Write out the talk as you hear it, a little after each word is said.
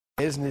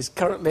and is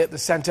currently at the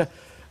centre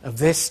of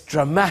this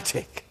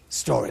dramatic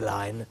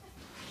storyline.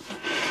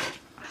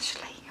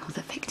 Ashley, you're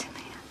the victim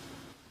here.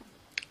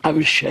 I'm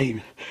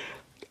ashamed.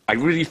 I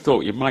really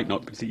thought you might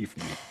not believe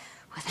me.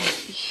 Well, then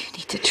you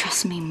need to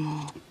trust me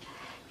more.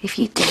 If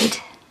you did,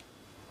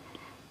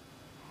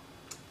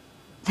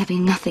 there'd be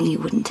nothing you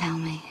wouldn't tell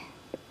me.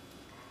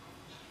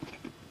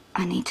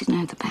 I need to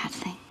know the bad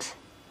things.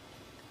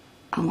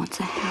 I want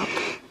to help.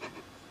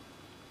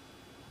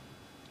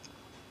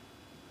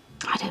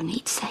 I don't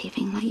need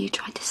saving like you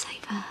tried to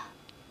save her.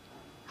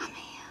 I'm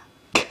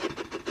here.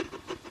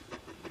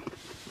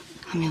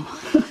 I'm your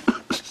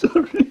wife.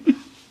 Sorry.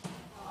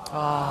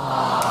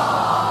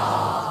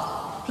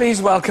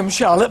 Please welcome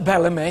Charlotte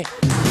Bellamy.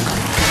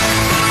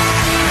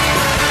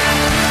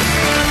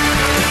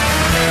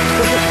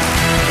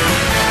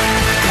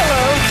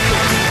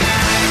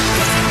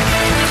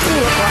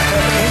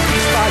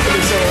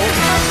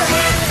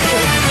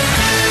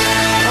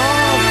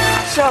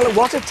 Charlotte,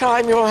 what a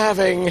time you're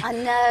having. I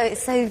know,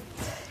 it's so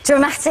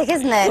dramatic,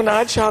 isn't it? Well, I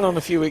had Charlotte on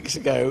a few weeks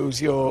ago,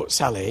 who's your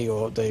Sally,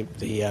 or the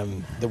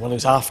one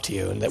who's after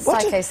you. And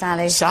Psycho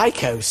Sally.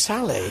 Psycho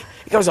Sally.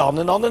 It goes on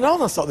and on and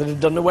on. I thought they'd have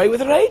done away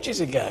with her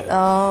ages ago.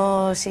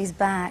 Oh, she's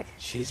back.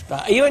 She's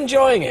back. Are you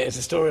enjoying it as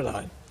a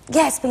storyline?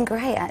 Yeah, it's been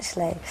great,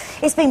 actually.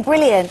 It's been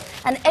brilliant.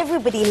 And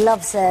everybody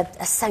loves a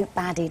soap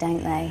baddie,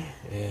 don't they?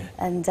 Yeah.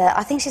 And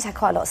I think she's had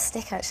quite a lot of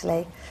stick,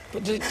 actually.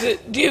 But do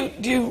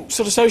you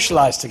sort of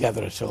socialise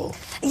together at all?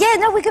 Yeah,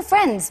 no, we're good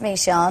friends, me and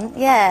Sian,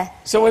 yeah.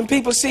 So when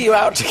people see you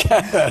out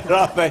together,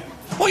 aren't they?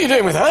 What are you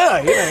doing with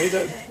her? You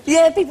don't...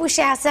 Yeah, people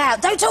shout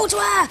out, don't talk to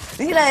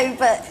her! You know,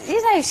 but,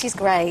 you know, she's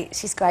great.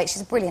 She's great.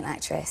 She's a brilliant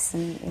actress,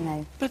 and, you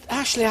know... But,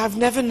 Ashley, I've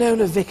never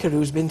known a vicar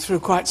who's been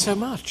through quite so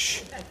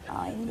much.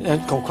 I know.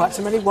 And quite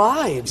so many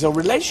wives or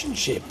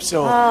relationships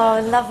or...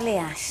 Oh, lovely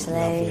Ashley.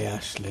 Lovely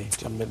Ashley.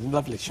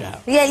 Lovely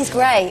chap. Yeah, he's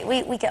great.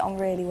 We get on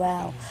really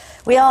well.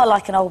 We are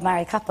like an old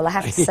married couple, I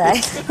have to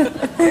say.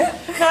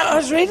 Now, I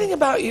was reading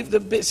about you, the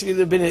bits of you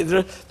that have been in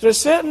it. There are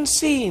certain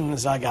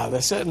scenes, I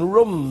gather, certain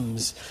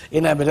rooms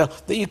in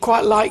Emmerdale that you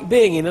quite like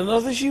being in and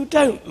others you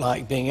don't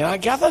like being in. I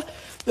gather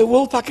the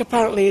Woolpack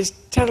apparently is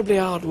terribly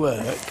hard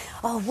work.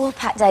 Oh,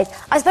 Woolpack days.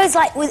 I suppose,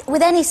 like,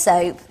 with any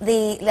soap,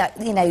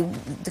 you know,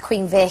 the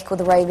Queen Vic or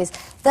the Rovers,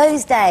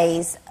 those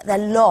days, they're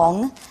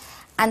long,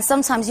 and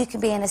sometimes you can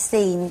be in a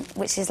scene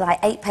which is, like,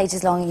 8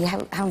 pages long and you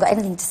haven't got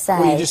anything to say.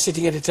 Well, you're just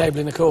sitting at a table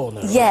in a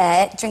corner.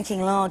 Yeah,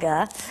 drinking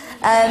lager.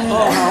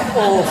 Oh, how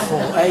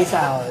awful. 8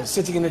 hours,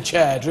 sitting in a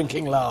chair,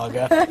 drinking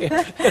lager.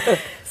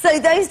 So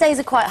those days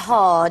are quite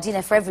hard, you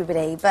know, for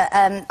everybody, but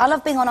I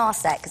love being on our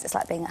set because it's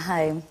like being at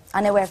home.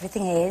 I know where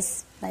everything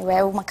is. I know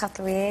where all my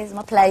cutlery is,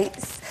 my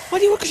plates.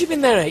 Well, because you've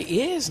been there 8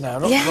 years now.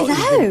 Not I you've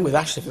know. been with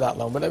Ashley for that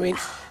long, but I mean,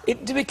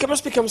 it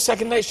must become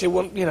second nature.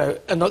 You know,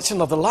 and it's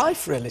another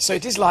life, really. So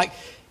it is like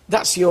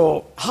that's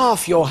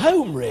half your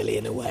home, really,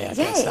 in a way. I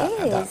guess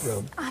that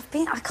room.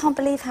 I can't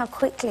believe how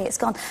quickly it's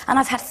gone, and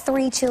I've had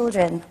 3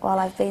 children while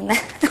I've been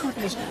there.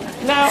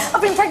 Now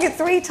I've been pregnant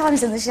 3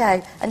 times in the show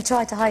and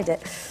tried to hide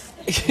it.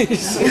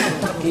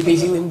 Keep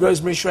eating them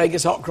Rosemary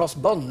Schrager's hot cross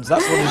buns.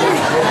 That's what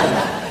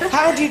it is.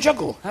 How do you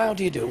juggle? How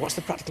do you do it? What's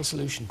the practical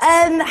solution?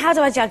 How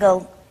do I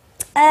juggle?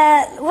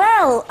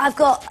 Well, I've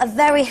got a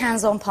very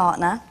hands-on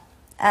partner,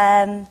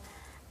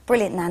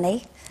 brilliant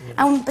nanny,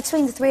 and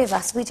between the 3 of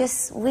us, we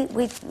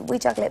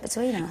juggle it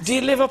between us. Do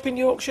you live up in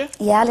Yorkshire?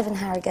 Yeah, I live in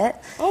Harrogate.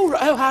 Oh,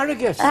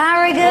 Harrogate.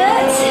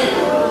 Harrogate.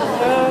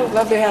 Oh,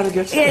 lovely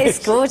Harrogate. Yeah,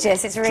 it's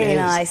gorgeous. It's really Cheers.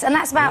 Nice, and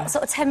that's about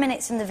sort of 10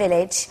 minutes from the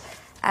village.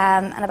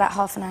 And about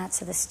half an hour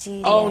to the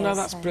studio. Oh, no,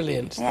 that's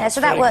brilliant. Yeah, that's so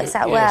that works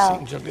out well. well. So you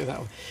can juggle it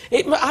that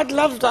way. I'd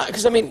love that,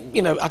 because, I mean,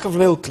 you know, I come from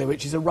Ilkley,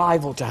 which is a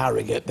rival to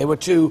Harrogate. There were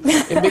two,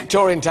 in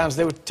Victorian towns,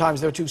 there were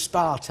 2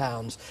 spa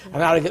towns, and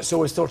Harrogate's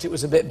always thought it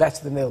was a bit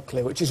better than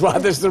Ilkley, which is why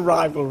there's the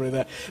rivalry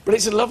there. But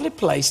it's a lovely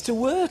place to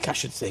work, I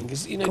should think,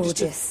 you know,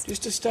 gorgeous.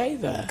 Just to stay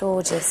there.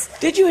 Gorgeous.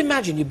 Did you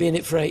imagine you'd be in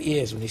it for 8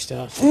 years when you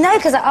started? No,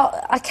 because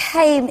I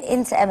came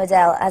into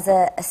Emmerdale as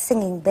a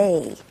singing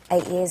bee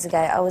 8 years ago.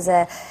 I was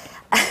a...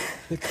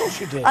 Of course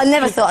you did. I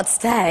never thought I'd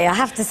stay, I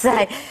have to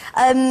say.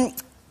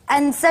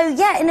 And so,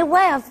 yeah, in a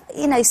way,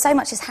 you know, so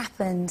much has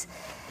happened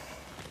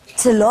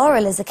to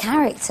Laurel as a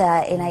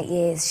character in 8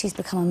 years. She's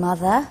become a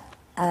mother.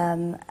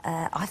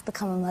 I've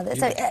become a mother.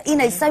 So, you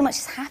know, so much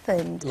has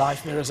happened.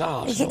 Life mirrors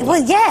art.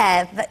 Well,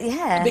 yeah, but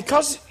yeah.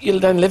 Because you're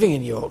then living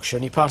in Yorkshire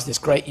and you're part of this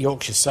great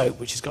Yorkshire soap,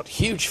 which has got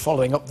huge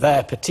following up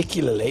there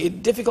particularly, it's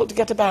difficult to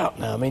get about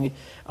now. I mean,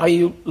 are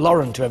you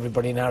Lauren to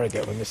everybody in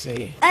Harrogate when they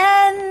see you?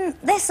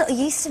 They're sort of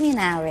used to me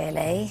now,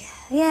 really.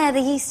 Yeah,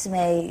 they're used to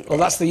me. Well,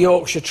 that's the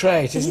Yorkshire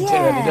trait, isn't it?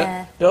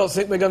 Yeah. Don't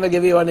think we're going to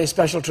give you any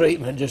special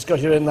treatment just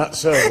because you're in that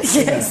soap.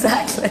 Yeah,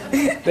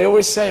 exactly. They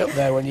always say up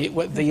there,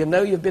 you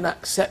know you've been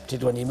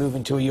accepted when you move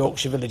into a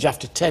Yorkshire village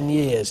after 10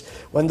 years,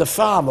 when the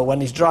farmer, when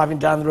he's driving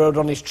down the road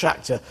on his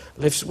tractor,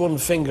 lifts one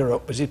finger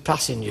up as he's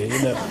passing you, you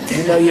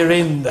know you're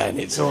in then,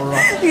 it's all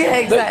right. Yeah,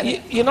 exactly.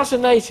 But you're not a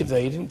native, though,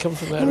 you didn't come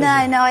from there,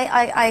 No,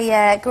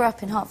 I grew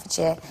up in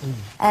Hertfordshire.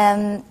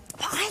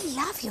 But I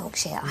love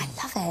Yorkshire, I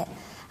love it.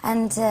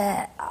 And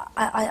I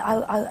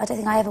don't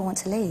think I ever want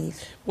to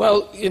leave.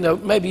 Well, you know,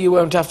 maybe you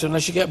won't have to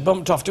unless you get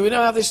bumped off. Do we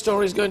know how this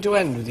story is going to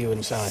end with you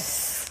and Si?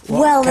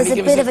 Well, there's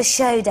a bit of a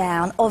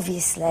showdown,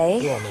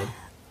 obviously. Go on then.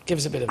 Give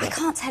us a bit of I that.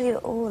 can't tell you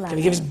it all. Can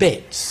you give us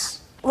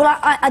bits? Well,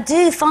 I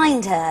do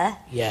find her.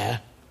 Yeah.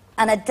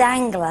 And a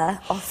dangler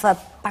off a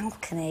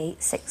balcony,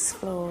 6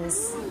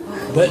 floors.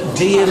 But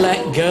do you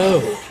let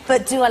go?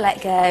 But do I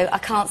let go? I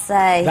can't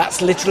say.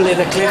 That's literally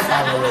the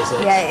cliffhanger, is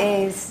it? Yeah,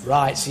 it is.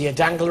 Right, so you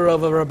dangle her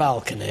over a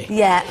balcony.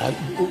 Yeah.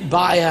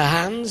 By her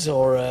hands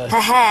or... Her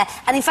hair.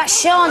 And in fact,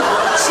 Sian...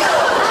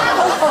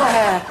 Oh, her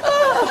hair.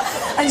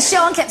 And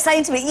Sian kept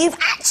saying to me, "You've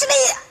actually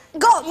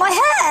got my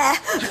hair!"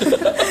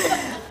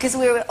 Because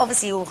we were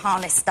obviously all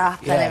harnessed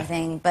up and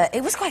everything, but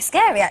it was quite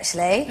scary,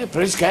 actually. Yeah,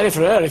 pretty scary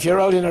for her. If you're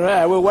holding her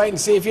hair, we'll wait and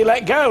see if you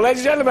let go.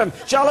 Ladies and gentlemen,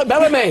 Charlotte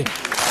Bellamy.